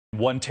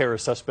One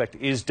terrorist suspect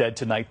is dead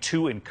tonight,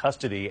 2 in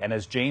custody, and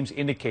as James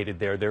indicated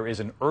there is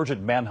an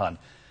urgent manhunt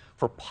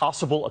for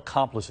possible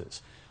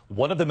accomplices.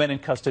 One of the men in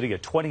custody, a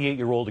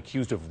 28-year-old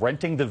accused of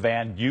renting the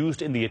van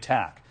used in the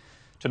attack.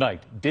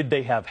 Tonight, did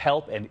they have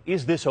help, and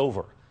is this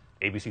over?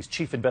 ABC's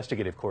chief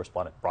investigative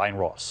correspondent, Brian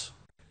Ross.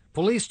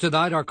 Police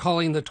tonight are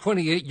calling the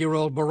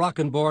 28-year-old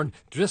Moroccan-born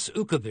Driss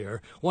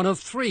Oukabir one of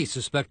 3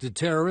 suspected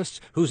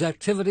terrorists whose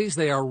activities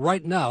they are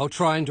right now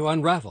trying to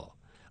unravel.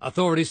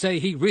 Authorities say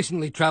he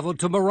recently traveled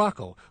to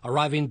Morocco,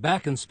 arriving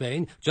back in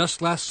Spain just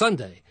last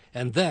Sunday,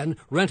 and then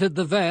rented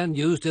the van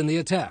used in the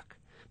attack.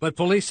 But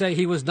police say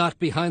he was not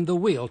behind the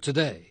wheel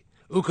today.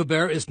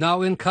 Oukabir is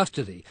now in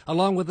custody,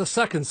 along with the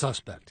second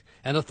suspect,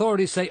 and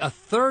authorities say a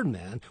third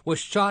man was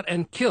shot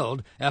and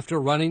killed after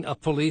running a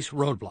police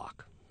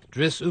roadblock.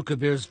 Driss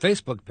Oukabir's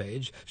Facebook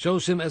page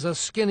shows him as a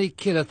skinny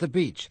kid at the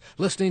beach,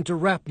 listening to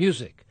rap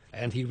music.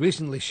 And he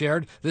recently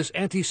shared this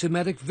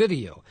anti-Semitic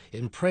video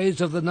in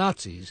praise of the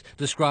Nazis,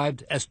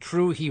 described as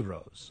true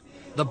heroes.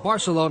 The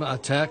Barcelona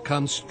attack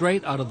comes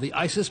straight out of the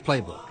ISIS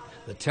playbook.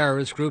 The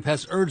terrorist group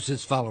has urged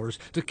its followers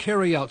to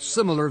carry out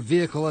similar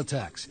vehicle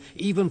attacks,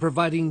 even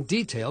providing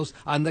details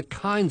on the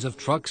kinds of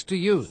trucks to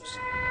use.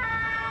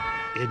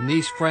 In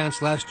Nice,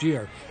 France last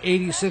year,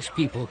 86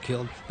 people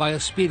killed by a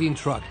speeding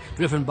truck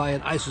driven by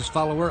an ISIS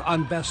follower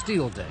on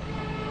Bastille Day.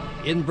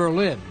 In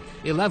Berlin,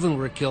 11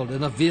 were killed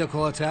in a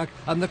vehicle attack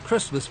on the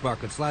Christmas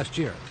markets last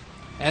year.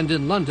 And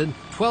in London,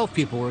 12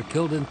 people were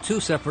killed in 2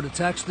 separate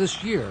attacks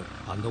this year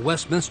on the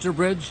Westminster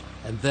Bridge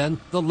and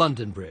then the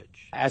London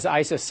Bridge. As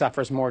ISIS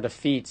suffers more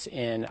defeats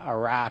in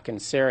Iraq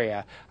and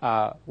Syria,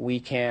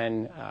 we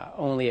can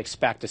only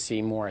expect to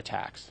see more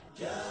attacks.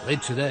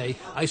 Late today,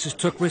 ISIS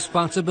took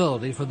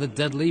responsibility for the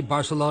deadly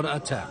Barcelona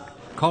attack,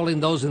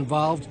 calling those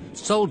involved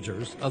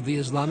soldiers of the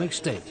Islamic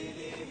State.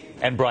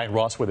 And Brian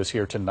Ross with us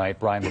here tonight.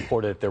 Brian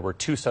reported that there were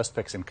 2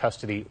 suspects in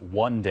custody,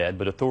 1 dead,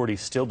 but authorities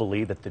still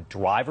believe that the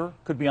driver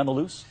could be on the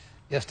loose?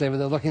 Yes, David,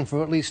 they're looking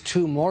for at least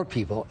 2 more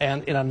people.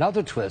 And in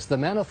another twist, the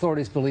man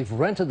authorities believe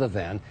rented the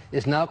van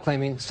is now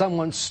claiming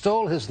someone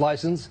stole his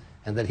license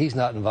and that he's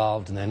not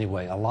involved in any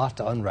way. A lot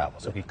to unravel.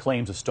 So he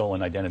claims a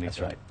stolen identity.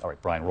 That's right. All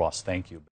right, Brian Ross, thank you.